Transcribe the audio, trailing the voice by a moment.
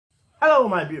Hello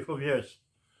my beautiful viewers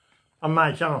on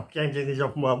my channel, James English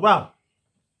Open World. Well,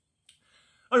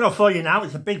 I'm going to for you now,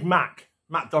 it's a Big Mac,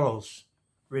 McDonald's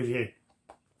review.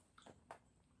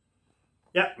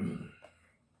 Yep.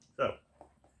 So,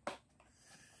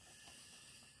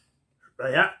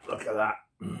 yeah, look at that.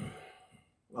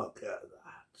 Look at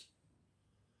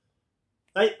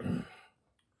that.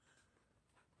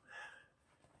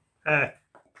 Hey.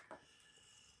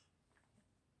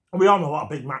 We all know what a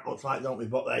Big Mac looks like, don't we?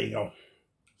 But there you go.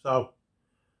 So,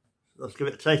 let's give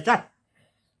it a taste then.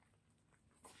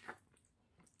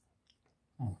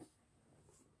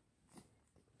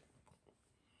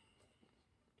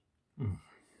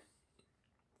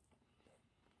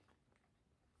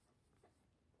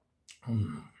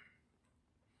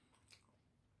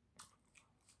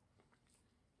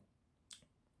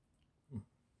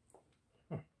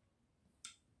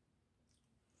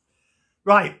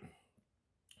 Right.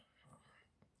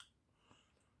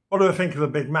 What do I think of a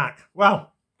Big Mac?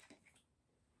 Well,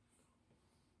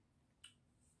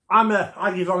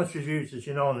 I give honest reviews, as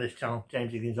you know, on this channel,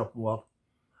 James Higgins Open World.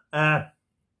 The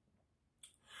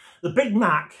Big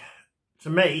Mac, to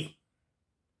me,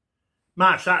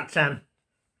 marks out of 10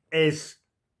 is,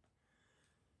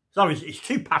 sorry, it's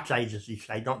two patés, as you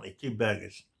say, don't they? Two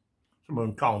burgers. Some of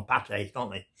them call them patés, don't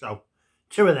they? So,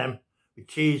 two of them with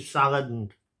cheese, salad,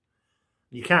 and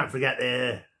you can't forget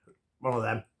one of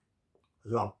them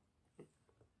as well.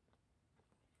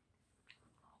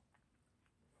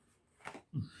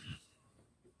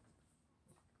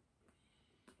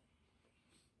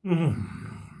 One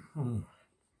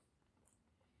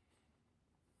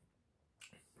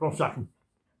second.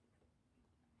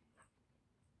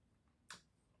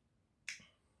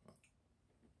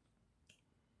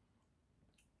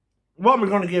 What am I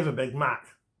going to give a Big Mac?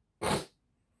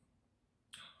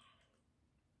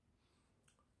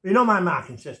 You know my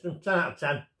marking system, 10 out of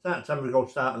 10. 10 out of 10 we go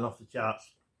starting off the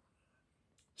charts.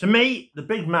 To me, the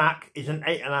Big Mac is an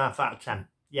 8.5 out of 10.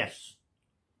 Yes.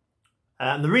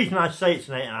 And the reason I say it's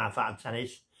an 8.5 out of 10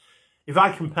 is, if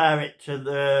I compare it to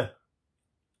the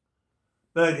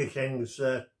Burger King's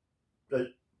the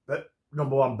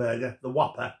 #1 burger, the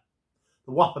Whopper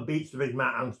beats the Big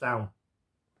Mac hands down.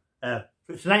 So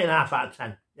it's an 8.5 out of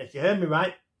 10. Yes, you heard me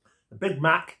right. The Big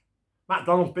Mac,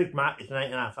 McDonald's Big Mac is an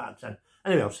 8.5 out of 10.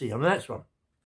 Anyway, I'll see you on the next one.